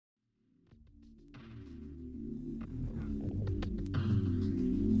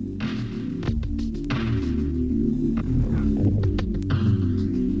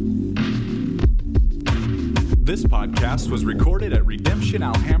This podcast was recorded at Redemption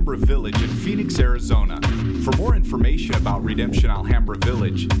Alhambra Village in Phoenix, Arizona. For more information about Redemption Alhambra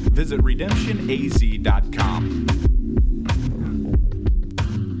Village, visit redemptionaz.com.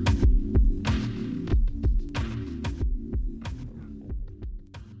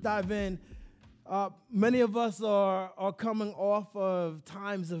 Dive in. Many of us are coming off of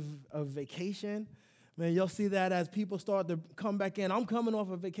times of vacation. Man, you'll see that as people start to come back in. I'm coming off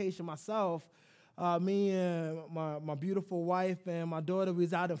of vacation myself. Me and my beautiful wife and my daughter, we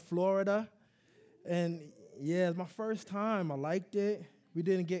was out in Florida. And yeah, it's my first time. I liked it. We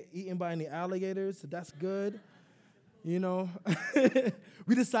didn't get eaten by any alligators, so that's good. You know,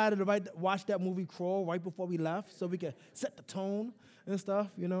 we decided to watch that movie Crawl right before we left so we could set the tone and stuff.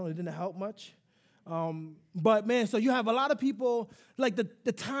 You know, it didn't help much. But man, so you have a lot of people, like the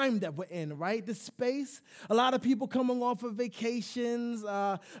time that we're in, right? The space, a lot of people coming off of vacations,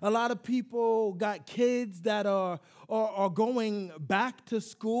 a lot of people got kids that are going back to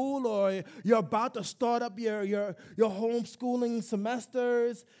school, or you're about to start up your homeschooling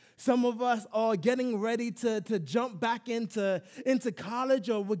semesters. Some of us are getting ready to jump back into college,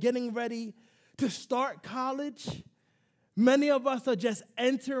 or we're getting ready to start college. Many of us are just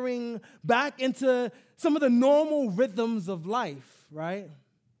entering back into some of the normal rhythms of life, right?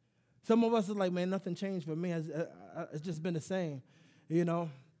 Some of us are like, man, nothing changed for me. It's just been the same, you know?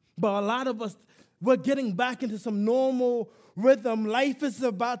 But a lot of us, we're getting back into some normal rhythm. Life is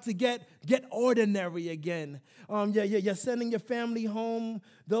about to get ordinary again. You're sending your family home.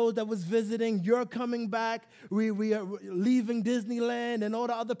 Those that was visiting, you're coming back. We are leaving Disneyland and all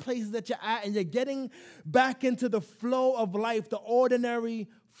the other places that you're at, and you're getting back into the flow of life, the ordinary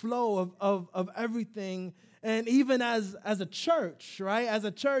flow of everything. And even as a church, right? As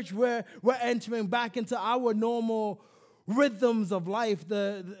a church, we're entering back into our normal rhythms of life,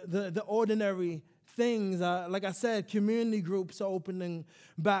 the ordinary things. Like I said, community groups are opening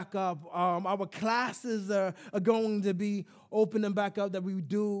back up. Our classes are going to be opening back up that we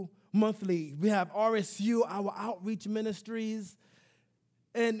do monthly. We have RSU, our outreach ministries,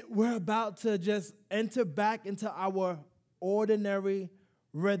 and we're about to just enter back into our ordinary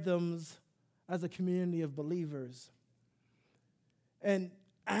rhythms as a community of believers. And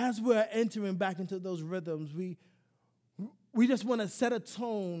as we're entering back into those rhythms, we just want to set a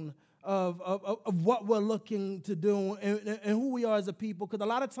tone of what we're looking to do and who we are as a people. Because a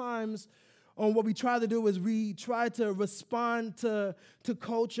lot of times what we try to do is we try to respond to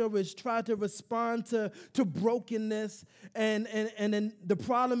culture, we try to respond to brokenness. And then the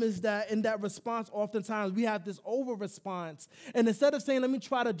problem is that in that response, oftentimes we have this over-response. And instead of saying, let me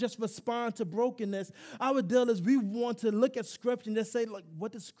try to just respond to brokenness, our deal is we want to look at Scripture and just say, like,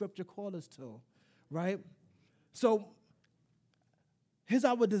 what does Scripture call us to, right? So here's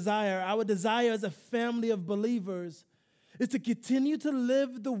our desire. Our desire as a family of believers is to continue to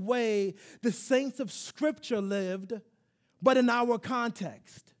live the way the saints of Scripture lived, but in our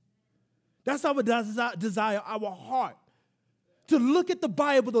context. That's our desire, our heart. To look at the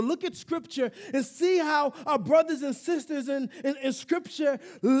Bible, to look at Scripture and see how our brothers and sisters in Scripture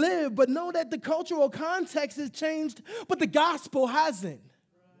live, but know that the cultural context has changed, but the gospel hasn't.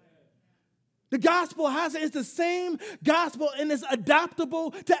 The gospel hasn't. It's the same gospel, and it's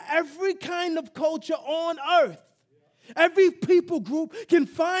adaptable to every kind of culture on earth. Every people group can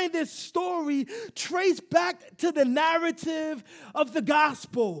find this story traced back to the narrative of the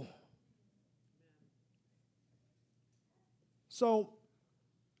gospel. So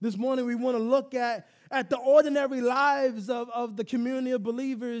this morning we want to look at the ordinary lives of the community of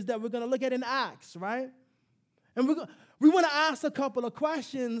believers that we're going to look at in Acts, right? And we want to ask a couple of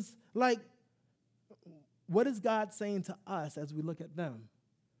questions like, what is God saying to us as we look at them?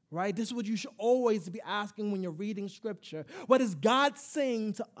 Right? This is what you should always be asking when you're reading Scripture. What is God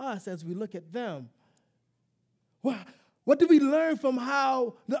saying to us as we look at them? What do we learn from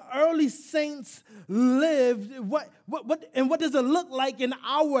how the early saints lived? What does it look like in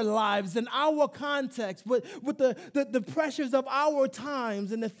our lives, in our context, with the pressures of our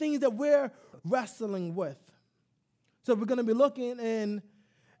times and the things that we're wrestling with? So we're going to be looking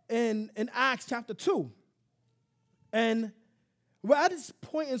in Acts chapter 2. And we're at this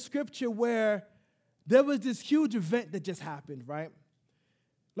point in Scripture where there was this huge event that just happened, right?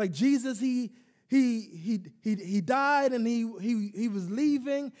 Like Jesus, he died and he was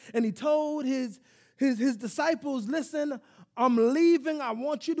leaving, and he told his disciples, listen, I'm leaving. I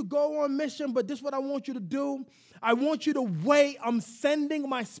want you to go on mission, but this is what I want you to do. I want you to wait. I'm sending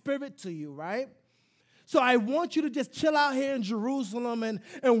my Spirit to you, right? So I want you to just chill out here in Jerusalem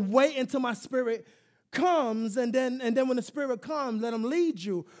and wait until my Spirit comes, and then when the Spirit comes, let him lead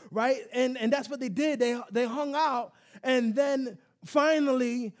you, right? And that's what they did. They hung out, and then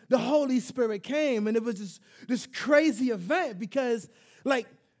finally the Holy Spirit came, and it was this crazy event because, like,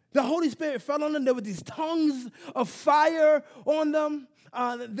 the Holy Spirit fell on them. There were these tongues of fire on them.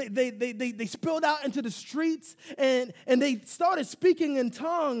 They spilled out into the streets, and they started speaking in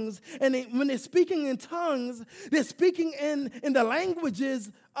tongues. And when they're speaking in tongues, they're speaking in the languages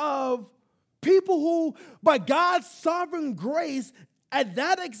of people who, by God's sovereign grace, at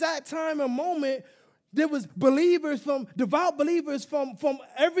that exact time and moment, there was devout believers from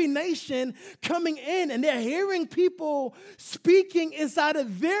every nation coming in, and they're hearing people speaking inside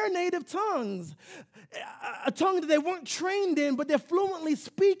of their native tongues, a tongue that they weren't trained in, but they're fluently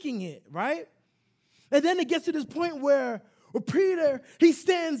speaking it, right? And then it gets to this point where Peter, he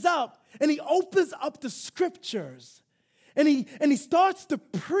stands up and he opens up the scriptures, and he starts to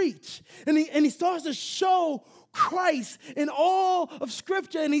preach, and he starts to show Christ in all of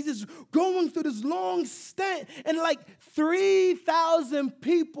Scripture, and he's just going through this long stint, and like 3,000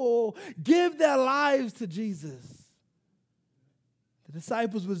 people give their lives to Jesus. The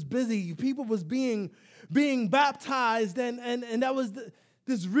disciples was busy. People was being baptized, and that was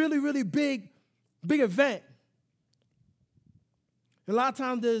this really, really big event. A lot of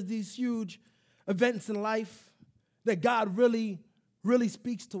times there's these huge events in life that God really, really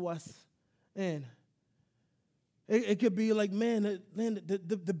speaks to us in. It could be like,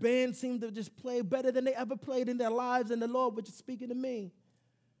 the band seemed to just play better than they ever played in their lives, and the Lord was just speaking to me.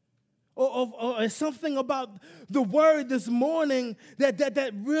 Or something about the word this morning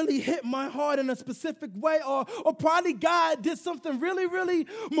that really hit my heart in a specific way. Or probably God did something really, really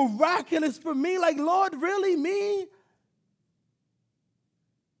miraculous for me. Like, Lord, really, me?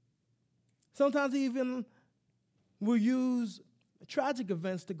 Sometimes He even will use tragic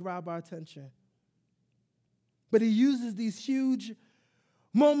events to grab our attention. But He uses these huge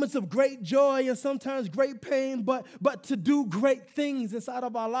moments of great joy and sometimes great pain, but to do great things inside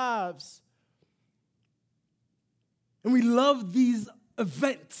of our lives. And we love these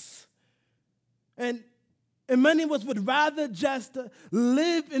events. And many of us would rather just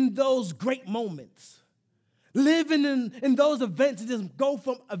live in those great moments. Living in those events and just go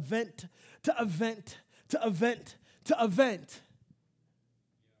from event to event to event to event.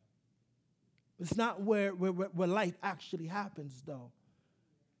 It's not where life actually happens, though.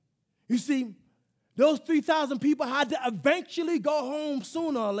 You see, those 3,000 people had to eventually go home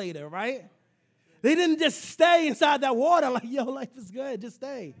sooner or later, right? They didn't just stay inside that water like, yo, life is good, just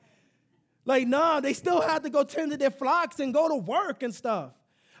stay. Like, no, they still had to go tend to their flocks and go to work and stuff.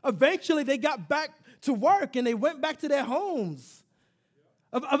 Eventually, they got back to work and they went back to their homes.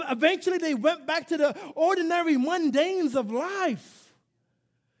 Eventually, they went back to the ordinary mundanes of life.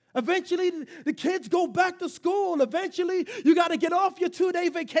 Eventually, the kids go back to school. Eventually, you got to get off your 2-day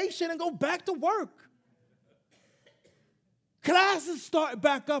vacation and go back to work. Classes start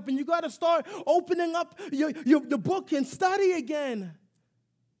back up, and you got to start opening up the book and study again.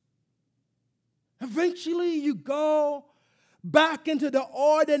 Eventually, you go back into the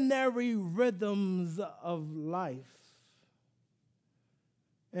ordinary rhythms of life.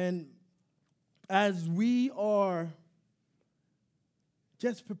 And as we are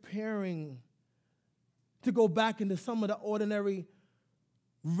just preparing to go back into some of the ordinary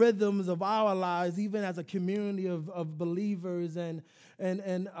rhythms of our lives, even as a community of believers and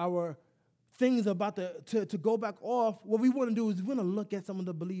our things about to go back off, what we want to do is we want to look at some of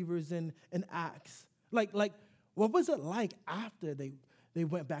the believers in Acts. Like what was it like after they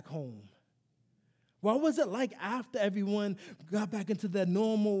went back home? What was it like after everyone got back into their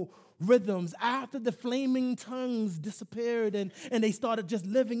normal rhythms, after the flaming tongues disappeared and they started just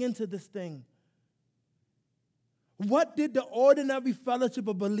living into this thing? What did the ordinary fellowship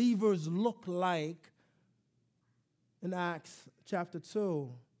of believers look like in Acts chapter 2,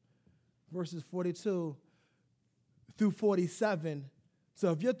 verses 42 through 47?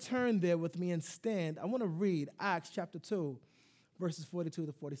 So if you turn there with me and stand, I want to read Acts chapter 2, verses 42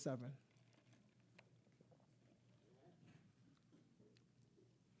 to 47.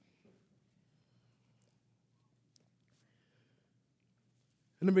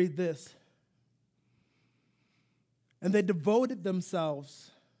 And let me read this. And they devoted themselves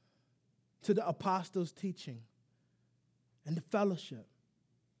to the apostles' teaching and the fellowship,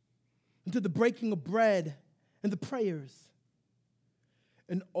 and to the breaking of bread and the prayers.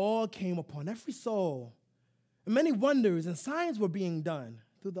 And all came upon every soul, and many wonders and signs were being done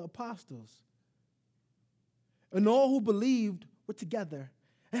through the apostles. And all who believed were together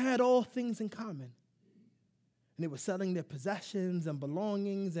and had all things in common. And they were selling their possessions and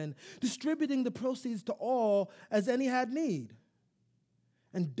belongings and distributing the proceeds to all as any had need.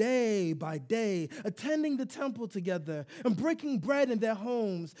 And day by day, attending the temple together and breaking bread in their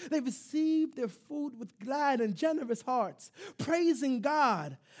homes, they received their food with glad and generous hearts, praising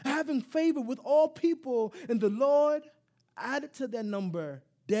God, having favor with all people. And the Lord added to their number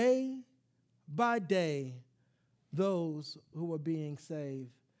day by day those who were being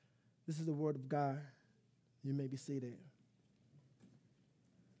saved. This is the word of God. You may be seated.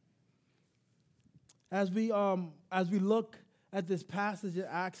 As we look at this passage in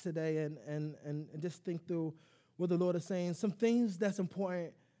Acts today and just think through what the Lord is saying, some things that's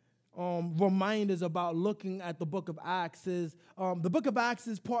important, reminders about looking at the book of Acts is, the book of Acts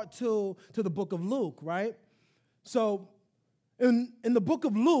is part 2 to the book of Luke, right? So in the book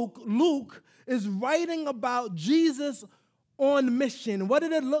of Luke, Luke is writing about Jesus on mission. What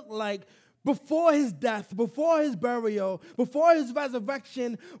did it look like before his death, before his burial, before his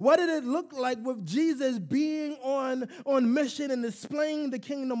resurrection? What did it look like with Jesus being on mission and displaying the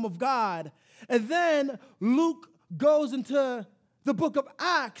kingdom of God? And then Luke goes into the book of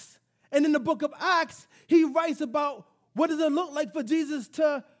Acts. And in the book of Acts, he writes about what does it look like for Jesus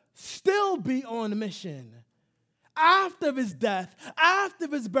to still be on mission after his death, after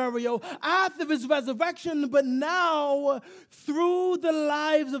his burial, after his resurrection, but now through the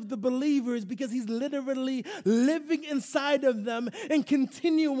lives of the believers, because he's literally living inside of them and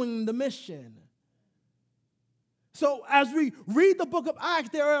continuing the mission. So as we read the book of Acts,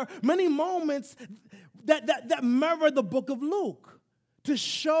 there are many moments that mirror the book of Luke to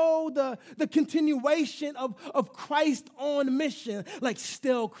show the continuation of Christ on mission, like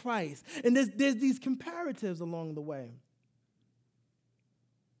still Christ. And there's these comparatives along the way.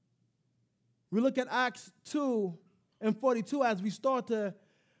 We look at Acts 2 and 42 as we start to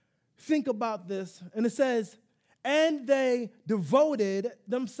think about this. And it says, and they devoted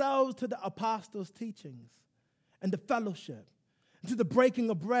themselves to the apostles' teachings and the fellowship, and to the breaking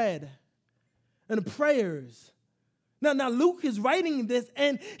of bread and the prayers. Now Luke is writing this,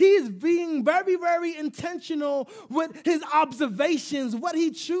 and he is being very, very intentional with his observations, what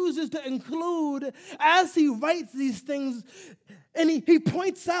he chooses to include as he writes these things. And he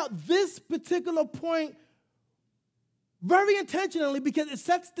points out this particular point very intentionally because it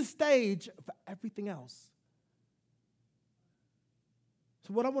sets the stage for everything else.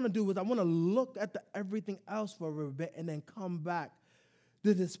 So what I want to do is I want to look at the everything else for a bit and then come back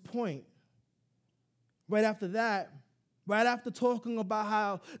to this point. Right after that, right after talking about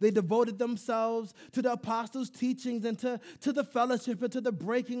how they devoted themselves to the apostles' teachings and to the fellowship and to the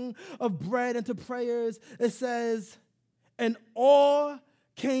breaking of bread and to prayers, it says, and awe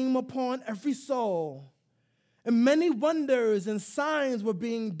came upon every soul, and many wonders and signs were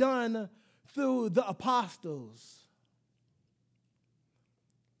being done through the apostles.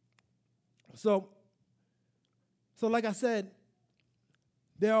 So like I said,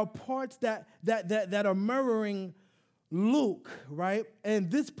 there are parts that are mirroring Luke, right?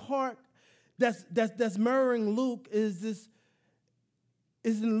 And this part that's mirroring Luke is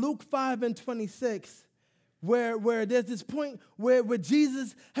in Luke 5 and 26, where there's this point where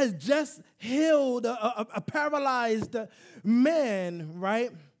Jesus has just healed a paralyzed man,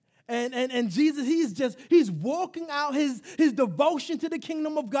 right? And Jesus, he's walking out his devotion to the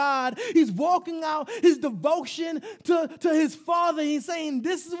kingdom of God. He's walking out his devotion to his Father. He's saying,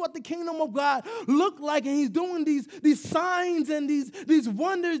 this is what the kingdom of God look like. And he's doing these signs and these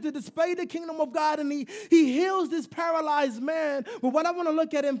wonders to display the kingdom of God. And he heals this paralyzed man. But what I want to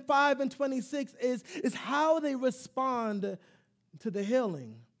look at in 5 and 26 is how they respond to the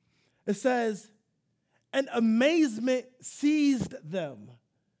healing. It says, and amazement seized them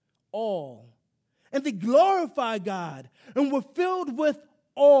all, and they glorified God and were filled with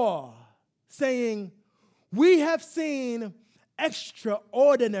awe, saying, we have seen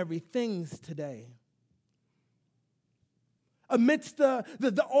extraordinary things today. Amidst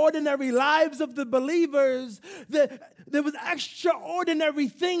the ordinary lives of the believers, there was extraordinary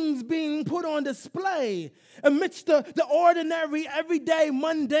things being put on display. Amidst the ordinary, everyday,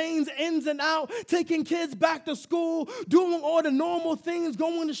 mundanes, ins and out, taking kids back to school, doing all the normal things,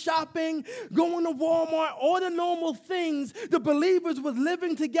 going to shopping, going to Walmart, all the normal things, the believers was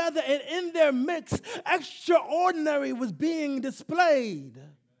living together, and in their mix, extraordinary was being displayed.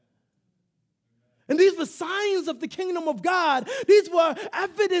 And these were signs of the kingdom of God. These were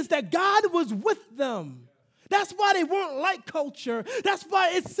evidence that God was with them. That's why they weren't like culture. That's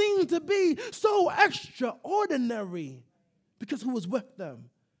why it seemed to be so extraordinary, because who was with them?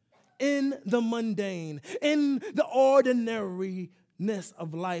 In the mundane, in the ordinary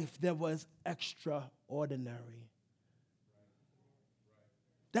of life that was extraordinary.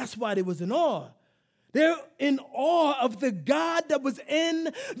 That's why they was in awe. They're in awe of the God that was in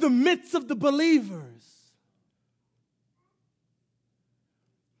the midst of the believers.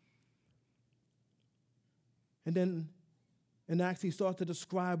 And then in Acts, he starts to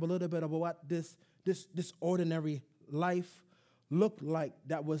describe a little bit about what this ordinary life looked like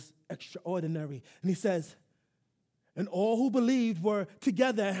that was extraordinary. And he says, and all who believed were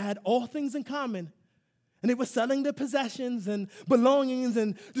together and had all things in common. And they were selling their possessions and belongings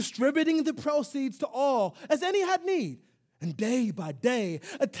and distributing the proceeds to all as any had need. And day by day,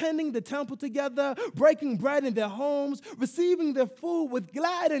 attending the temple together, breaking bread in their homes, receiving their food with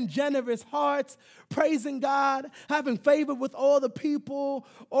glad and generous hearts, praising God, having favor with all the people,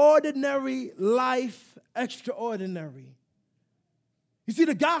 ordinary life, extraordinary. You see,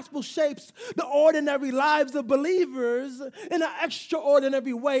 the gospel shapes the ordinary lives of believers in an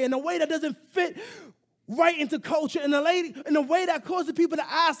extraordinary way, in a way that doesn't fit right into culture, in a way that causes people to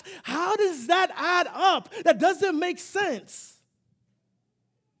ask, how does that add up? That doesn't make sense.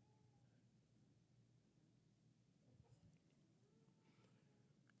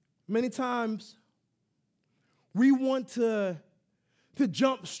 Many times, we want to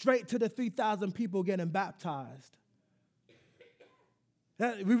jump straight to the 3,000 people getting baptized.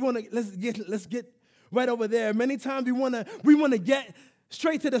 Let's get right over there. Many times we want to get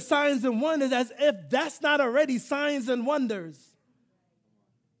straight to the signs and wonders as if that's not already signs and wonders.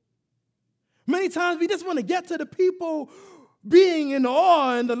 Many times we just want to get to the people being in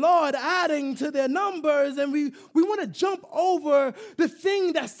awe and the Lord adding to their numbers, and we want to jump over the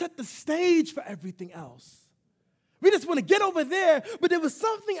thing that set the stage for everything else. We just want to get over there, but there was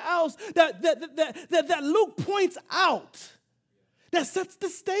something else that Luke points out that sets the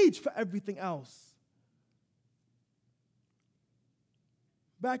stage for everything else.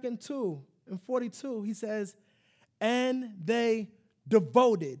 Back in 42, he says, and they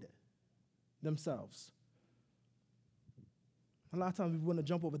devoted themselves. A lot of times we want to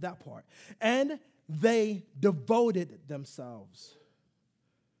jump over that part. And they devoted themselves.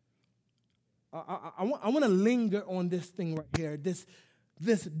 I want to linger on this thing right here, this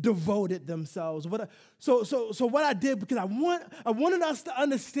devoted themselves. So what I did, because I wanted us to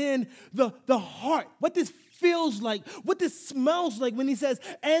understand the heart, what this feels like, what this smells like when he says,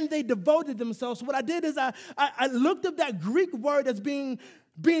 and they devoted themselves. So what I did is I looked up that Greek word that's being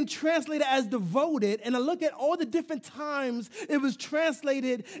translated as devoted, and I look at all the different times it was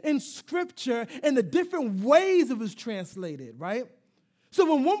translated in Scripture and the different ways it was translated, right?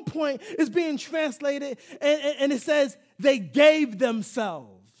 So at one point, it's being translated, and it says, they gave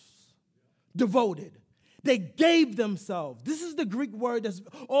themselves. Devoted. They gave themselves. This is the Greek word that's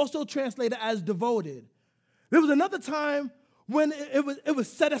also translated as devoted. There was another time when it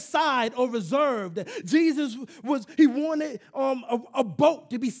was set aside or reserved. Jesus wanted a boat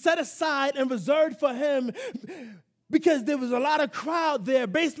to be set aside and reserved for him because there was a lot of crowd there.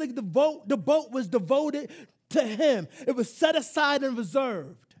 Basically, the boat was devoted to him. It was set aside and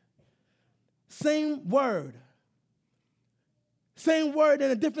reserved. Same word. Same word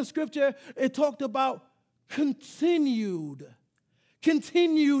in a different scripture. It talked about continued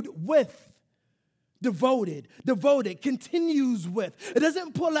with. Devoted, continues with. It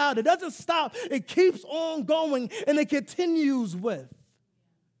doesn't pull out, it doesn't stop. It keeps on going and it continues with.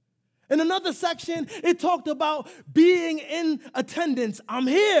 In another section, it talked about being in attendance. I'm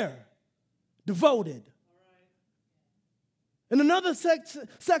here. Devoted. In another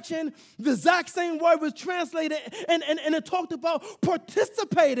section, the exact same word was translated and it talked about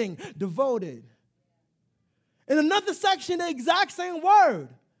participating. Devoted. In another section, the exact same word.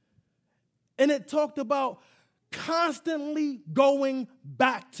 And it talked about constantly going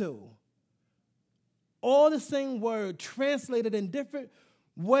back to. All the same word translated in different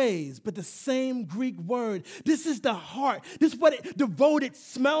ways, but the same Greek word. This is the heart. This is what devoted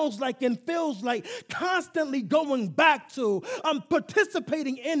smells like and feels like. Constantly going back to. I'm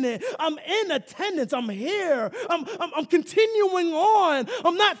participating in it. I'm in attendance. I'm here. I'm continuing on.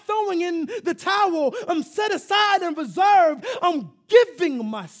 I'm not throwing in the towel. I'm set aside and reserved. I'm giving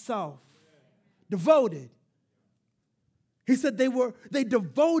myself. Devoted. He said they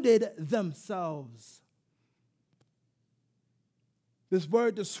devoted themselves. This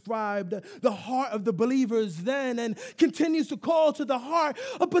word described the heart of the believers then and continues to call to the heart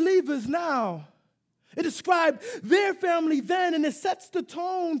of believers now. It described their family then, and it sets the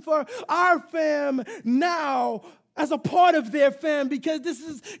tone for our fam now as a part of their fam, because this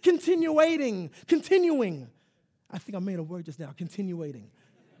is continuing. I think I made a word just now, continuating.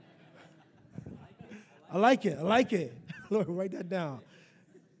 I like it. Lord, write that down.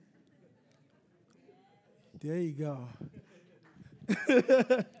 There you go.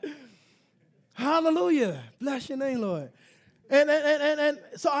 Hallelujah. Bless your name, Lord. And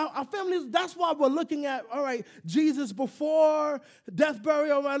so our families, that's why we're looking at, all right, Jesus before death,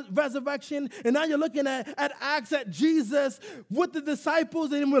 burial, resurrection. And now you're looking at Acts, at Jesus with the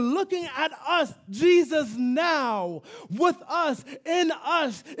disciples. And we're looking at us, Jesus now with us, in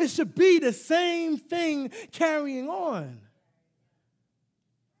us. It should be the same thing carrying on.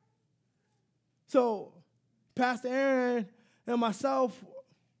 So Pastor Aaron and myself,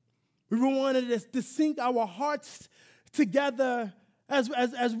 we wanted to sync our hearts together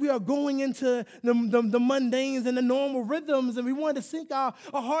as we are going into the mundanes and the normal rhythms, and we wanted to sync our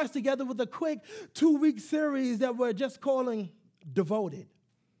hearts together with a quick 2-week series that we're just calling Devoted.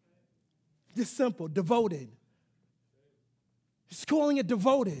 Just simple, Devoted. Just calling it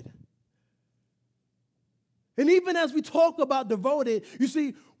Devoted. And even as we talk about Devoted, you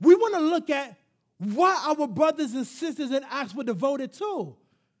see, we want to look at what our brothers and sisters in Acts were devoted to.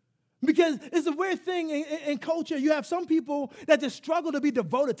 Because it's a weird thing in culture. You have some people that just struggle to be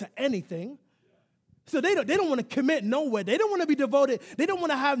devoted to anything. So they don't want to commit nowhere. They don't want to be devoted. They don't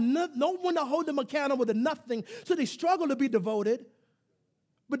want to have no one to hold them accountable to nothing. So they struggle to be devoted.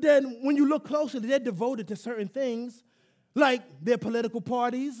 But then when you look closer, they're devoted to certain things, like their political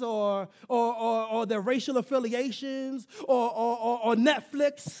parties or their racial affiliations or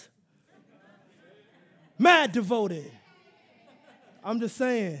Netflix. Mad devoted. I'm just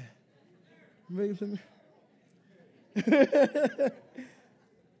saying.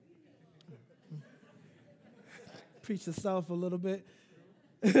 Preach yourself a little bit.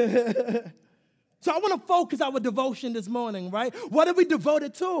 So I want to focus our devotion this morning, right? What are we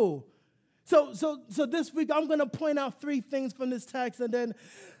devoted to? So this week I'm going to point out 3 things from this text, and then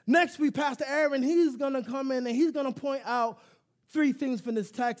next week Pastor Aaron, he's going to come in and he's going to point out 3 things from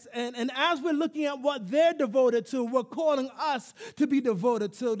this text. And as we're looking at what they're devoted to, we're calling us to be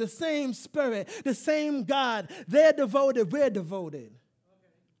devoted to the same Spirit, the same God. They're devoted, we're devoted. Okay.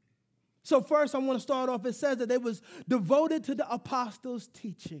 So first I want to start off, it says that they was devoted to the apostles'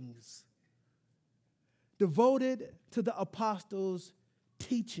 teachings. Devoted to the apostles'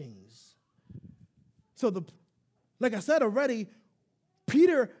 teachings. So like I said already,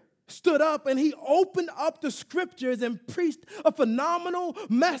 Peter stood up and he opened up the scriptures and preached a phenomenal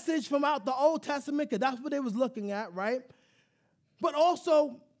message from out the Old Testament, because that's what they was looking at, right? But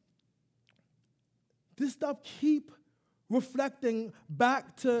also, this stuff keep reflecting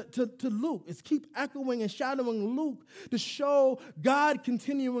back to Luke. It's keep echoing and shadowing Luke to show God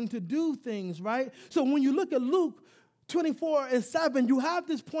continuing to do things, right? So when you look at Luke 24:7, you have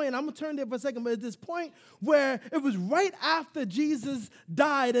this point, I'm going to turn there for a second, but it's this point where it was right after Jesus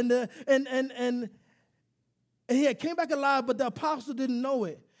died and he had came back alive, but the apostles didn't know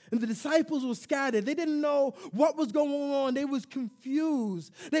it. And the disciples were scattered. They didn't know what was going on. They was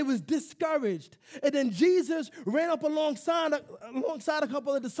confused. They was discouraged. And then Jesus ran up alongside a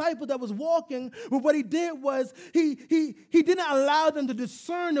couple of disciples that was walking. But what he did was he didn't allow them to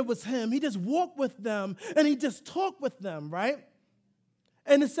discern it was him. He just walked with them and he just talked with them, right?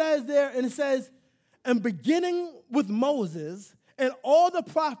 And it says, and beginning with Moses and all the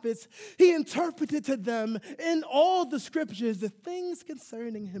prophets, he interpreted to them in all the scriptures the things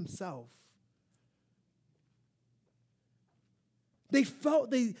concerning himself. They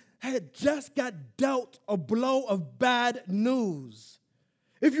felt they had just got dealt a blow of bad news.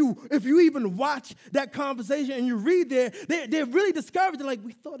 If you even watch that conversation and you read there, they're really discouraged. They're like,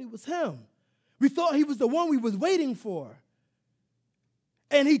 we thought he was him. We thought he was the one we was waiting for.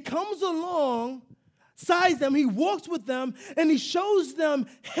 And he comes along, sides them, he walks with them, and he shows them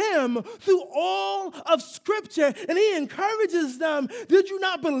him through all of Scripture, and he encourages them. Did you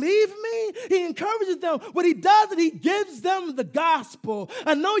not believe me? He encourages them. What he does is he gives them the gospel.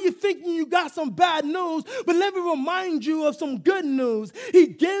 I know you're thinking you got some bad news, but let me remind you of some good news. He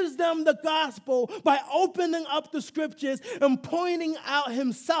gives them the gospel by opening up the Scriptures and pointing out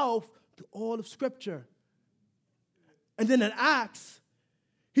himself to all of Scripture. And then in Acts,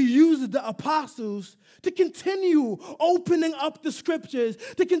 he uses the apostles to continue opening up the Scriptures,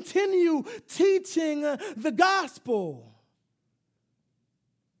 to continue teaching the gospel.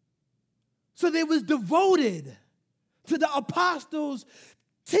 So they was devoted to the apostles'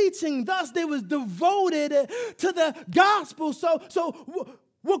 teaching. Thus, they was devoted to the gospel. So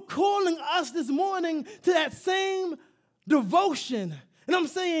we're calling us this morning to that same devotion. And I'm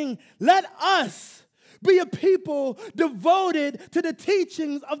saying, let us be a people devoted to the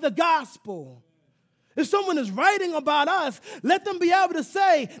teachings of the gospel. If someone is writing about us, let them be able to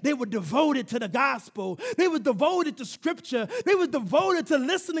say they were devoted to the gospel. They were devoted to scripture. They were devoted to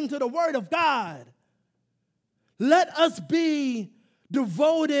listening to the word of God. Let us be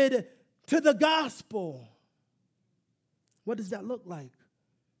devoted to the gospel. What does that look like?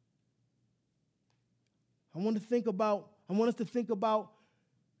 I want us to think about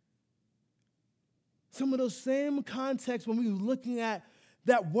some of those same contexts when we were looking at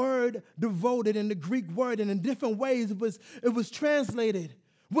that word devoted in the Greek word, and in different ways it was translated.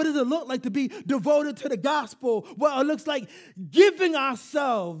 What does it look like to be devoted to the gospel? Well, it looks like giving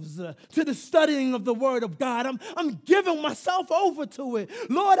ourselves to the studying of the word of God. I'm giving myself over to it.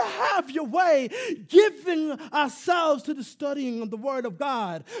 Lord, have your way. Giving ourselves to the studying of the word of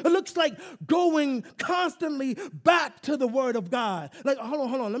God. It looks like going constantly back to the word of God. Like,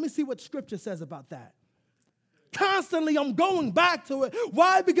 hold on. Let me see what scripture says about that. Constantly, I'm going back to it.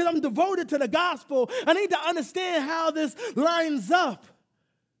 Why? Because I'm devoted to the gospel. I need to understand how this lines up.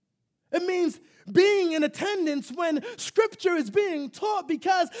 It means being in attendance when scripture is being taught,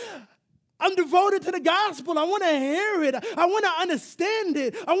 because I'm devoted to the gospel. I want to hear it. I want to understand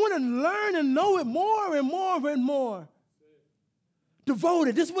it. I want to learn and know it more and more and more.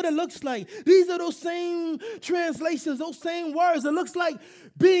 Devoted. This is what it looks like. These are those same translations, those same words. It looks like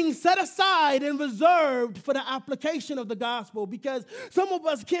being set aside and reserved for the application of the gospel, because some of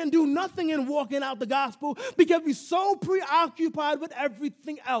us can't do nothing in walking out the gospel because we're so preoccupied with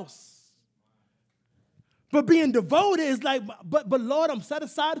everything else. But being devoted is like, but Lord, I'm set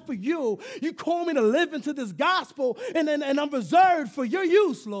aside for you. You call me to live into this gospel, and I'm reserved for your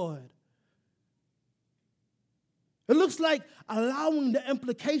use, Lord. It looks like allowing the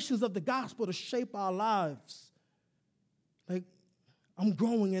implications of the gospel to shape our lives. Like, I'm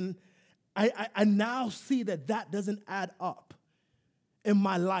growing, and I now see that doesn't add up in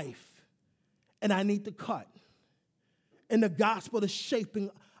my life, and I need to cut. And the gospel is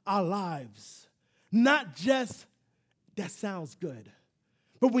shaping our lives. Not just, that sounds good,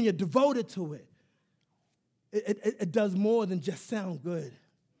 but when you're devoted to it, it does more than just sound good.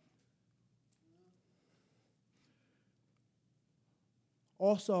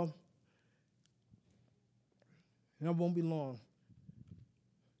 Also, and I won't be long,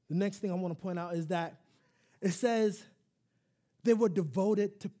 the next thing I want to point out is that it says they were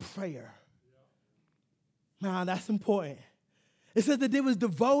devoted to prayer. Now, that's important. It says that they was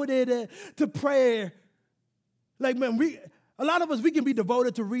devoted to prayer. Like, man, a lot of us, we can be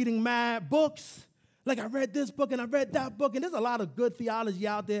devoted to reading mad books. Like, I read this book and I read that book, and there's a lot of good theology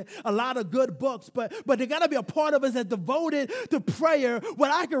out there, a lot of good books, but there got to be a part of us that's devoted to prayer where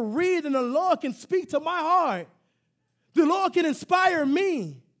I can read and the Lord can speak to my heart. The Lord can inspire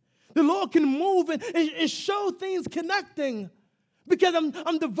me. The Lord can move and show things connecting because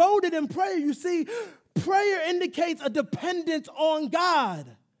I'm devoted in prayer. You see, prayer indicates a dependence on God.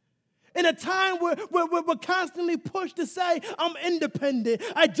 In a time where we're constantly pushed to say, I'm independent.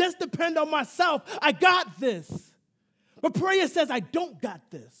 I just depend on myself. I got this. But prayer says, I don't got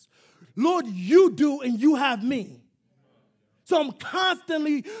this. Lord, you do, and you have me. So I'm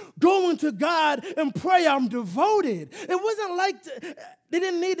constantly going to God in prayer. I'm devoted. It wasn't like they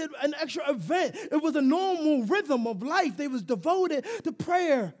didn't need an extra event. It was a normal rhythm of life. They was devoted to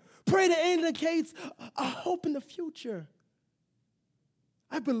prayer. Prayer that indicates a hope in the future.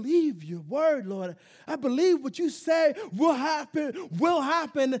 I believe your word, Lord. I believe what you say will happen,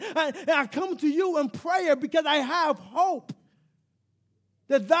 And I come to you in prayer because I have hope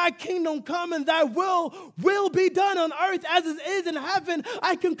that thy kingdom come and thy will be done on earth as it is in heaven.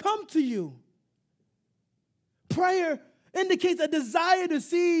 I can come to you. Prayer indicates a desire to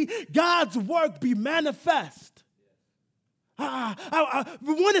see God's work be manifest.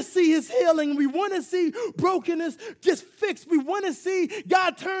 We want to see his healing. We want to see brokenness just fixed. We want to see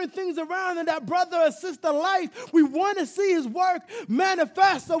God turn things around in that brother or sister life. We want to see his work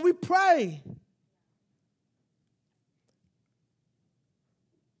manifest, so we pray.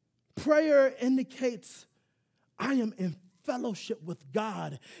 Prayer indicates I am in fellowship with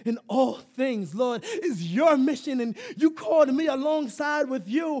God in all things. Lord, it's your mission, and you called me alongside with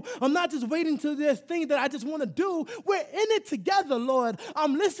you. I'm not just waiting to this thing that I just want to do. We're in it together, Lord.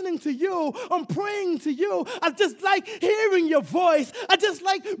 I'm listening to you. I'm praying to you. I just like hearing your voice. I just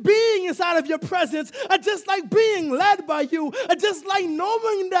like being inside of your presence. I just like being led by you. I just like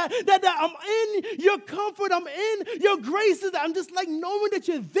knowing that I'm in your comfort. I'm in your graces. I'm just like knowing that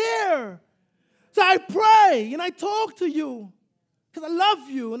you're there. So I pray and I talk to you because I love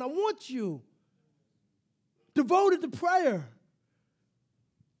you and I want you. Devoted to prayer.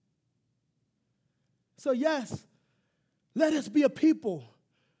 So yes, let us be a people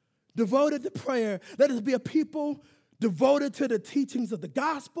devoted to prayer. Let us be a people devoted to the teachings of the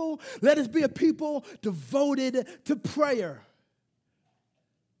gospel. Let us be a people devoted to prayer.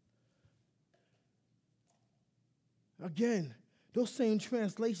 Again, those same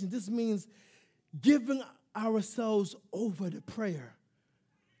translations, this means giving ourselves over to prayer.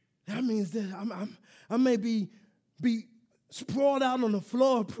 That means that I may be sprawled out on the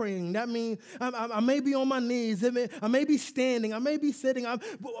floor praying. That means I may be on my knees. I may be standing. I may be sitting.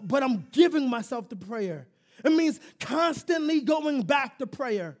 But I'm giving myself to prayer. It means constantly going back to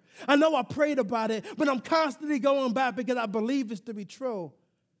prayer. I know I prayed about it, but I'm constantly going back because I believe it's to be true.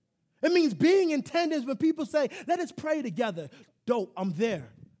 It means being in attendance when people say, let us pray together. Dope, I'm there.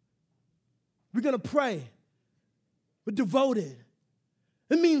 We're going to pray. We're devoted.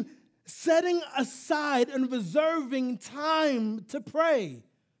 It means setting aside and reserving time to pray.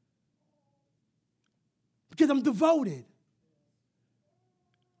 Because I'm devoted.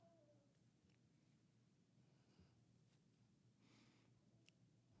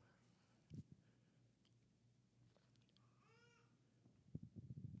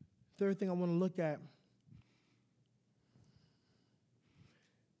 Third thing I want to look at,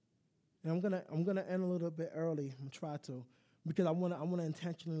 and I'm gonna end a little bit early. I'm gonna try to, because I want to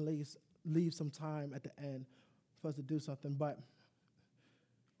intentionally leave some time at the end for us to do something. But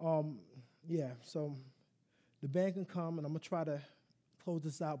so the band can come, and I'm gonna try to close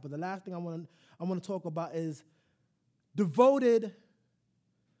this out. But the last thing I want to talk about is devoted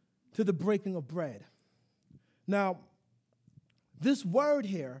to the breaking of bread. Now, this word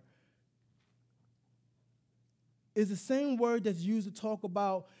here is the same word that's used to talk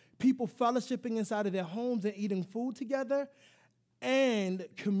about people fellowshipping inside of their homes and eating food together, and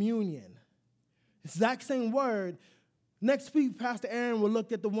communion. Exact same word. Next week, Pastor Aaron will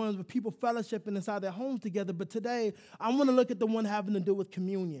look at the ones with people fellowshipping inside their homes together, but today, I want to look at the one having to do with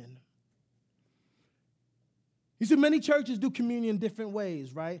communion. You see, many churches do communion different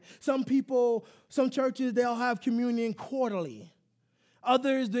ways, right? Some churches, they'll have communion quarterly.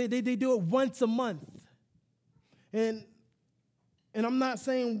 Others, they do it once a month. And I'm not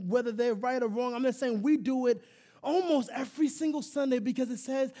saying whether they're right or wrong. I'm just saying we do it almost every single Sunday because it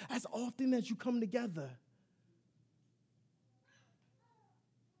says as often as you come together.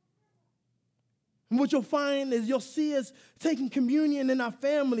 And what you'll find is you'll see us taking communion in our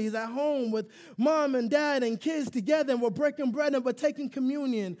families at home with mom and dad and kids together, and we're breaking bread and we're taking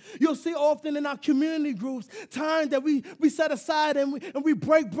communion. You'll see often in our community groups times that we set aside and we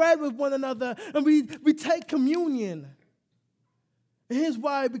break bread with one another and we take communion. And here's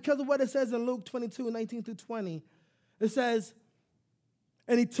why, because of what it says in Luke 22:19-20. It says,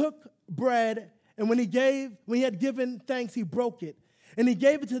 and he took bread, and when he had given thanks, he broke it. And he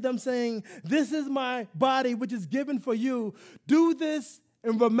gave it to them, saying, this is my body, which is given for you. Do this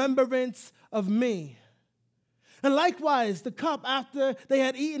in remembrance of me. And likewise, the cup after they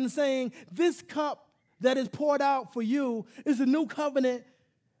had eaten, saying, this cup that is poured out for you is the new covenant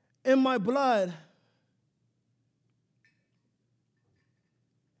in my blood.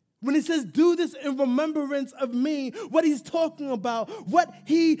 When he says, do this in remembrance of me, what he's talking about, what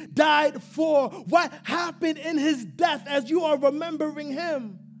he died for, what happened in his death as you are remembering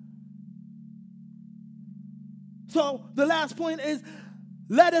him. So the last point is,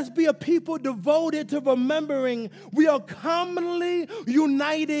 let us be a people devoted to remembering we are commonly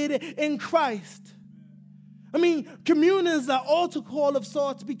united in Christ. I mean, communion is an altar call of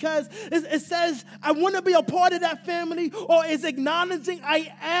sorts because it says, I want to be a part of that family, or it's acknowledging I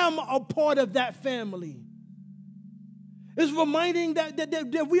am a part of that family. It's reminding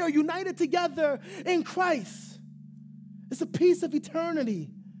that we are united together in Christ. It's a piece of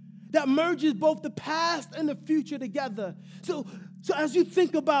eternity that merges both the past and the future together. So as you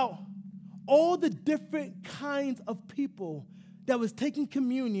think about all the different kinds of people that was taking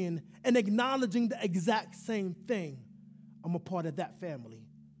communion and acknowledging the exact same thing, I'm a part of that family.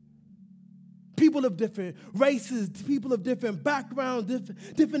 People of different races, people of different backgrounds,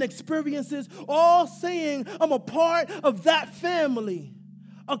 different experiences, all saying, I'm a part of that family.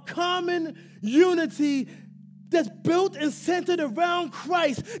 A common unity that's built and centered around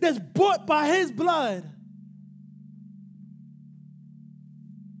Christ, that's bought by his blood.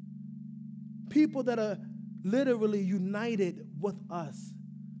 People that are literally united with us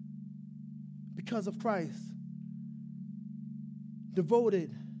because of Christ.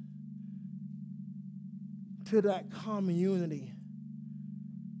 Devoted to that common unity.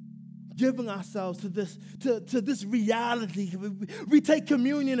 Giving ourselves to this reality. We take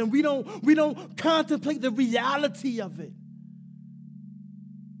communion and we don't contemplate the reality of it.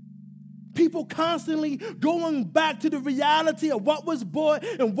 People constantly going back to the reality of what was bought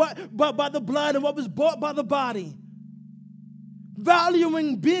and what by the blood and what was bought by the body.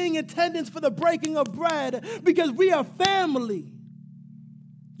 Valuing being in attendance for the breaking of bread because we are family,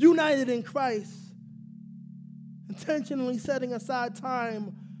 united in Christ. Intentionally setting aside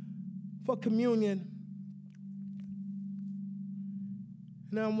time for communion.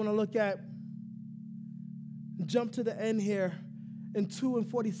 Now I'm going to jump to the end here. In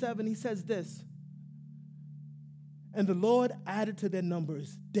 2:47, he says this. And the Lord added to their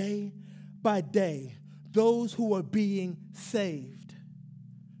numbers day by day those who are being saved.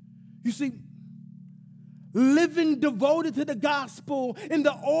 You see, living devoted to the gospel in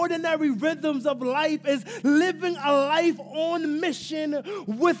the ordinary rhythms of life is living a life on mission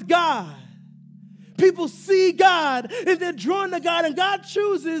with God. People see God and they're drawn to God, and God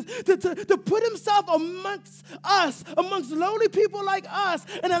chooses to put himself amongst us, amongst lonely people like us,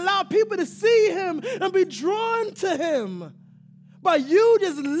 and allow people to see him and be drawn to him by you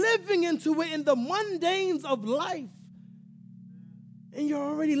just living into it in the mundanes of life. And you're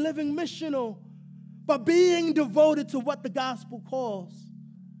already living missional by being devoted to what the gospel calls.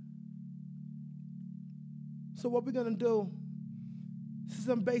 So what we're going to do, since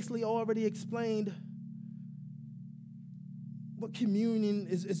I'm basically already explained what communion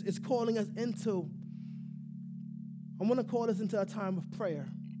is calling us into, I want to call us into a time of prayer.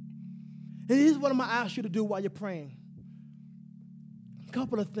 And here's what I'm going to ask you to do while you're praying. A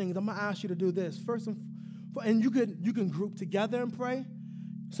couple of things. I'm going to ask you to do this. First, and you can group together and pray.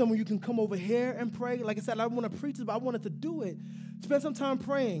 Some of you can come over here and pray. Like I said, I want to preach this, but I wanted to do it. Spend some time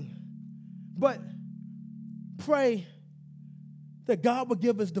praying. But pray that God will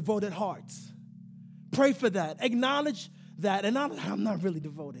give us devoted hearts. Pray for that. Acknowledge that. And I'm not really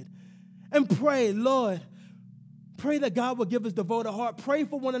devoted. And pray, Lord, pray that God will give us devoted heart. Pray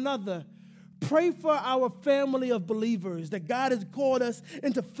for one another. Pray for our family of believers that God has called us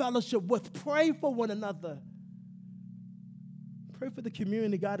into fellowship with. Pray for one another. Pray for the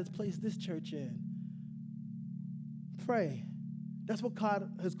community God has placed this church in. Pray. That's what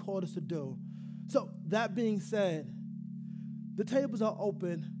God has called us to do. So that being said, the tables are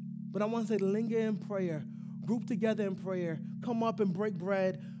open, but I want to say linger in prayer. Group together in prayer. Come up and break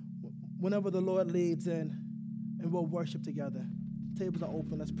bread whenever the Lord leads in, and we'll worship together. Tables are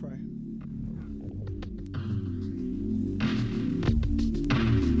open. Let's pray.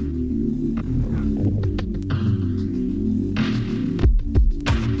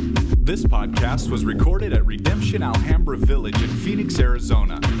 This podcast was recorded at Redemption Alhambra Village in Phoenix,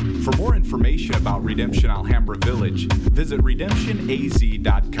 Arizona. For more information about Redemption Alhambra Village, visit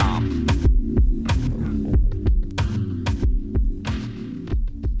redemptionaz.com.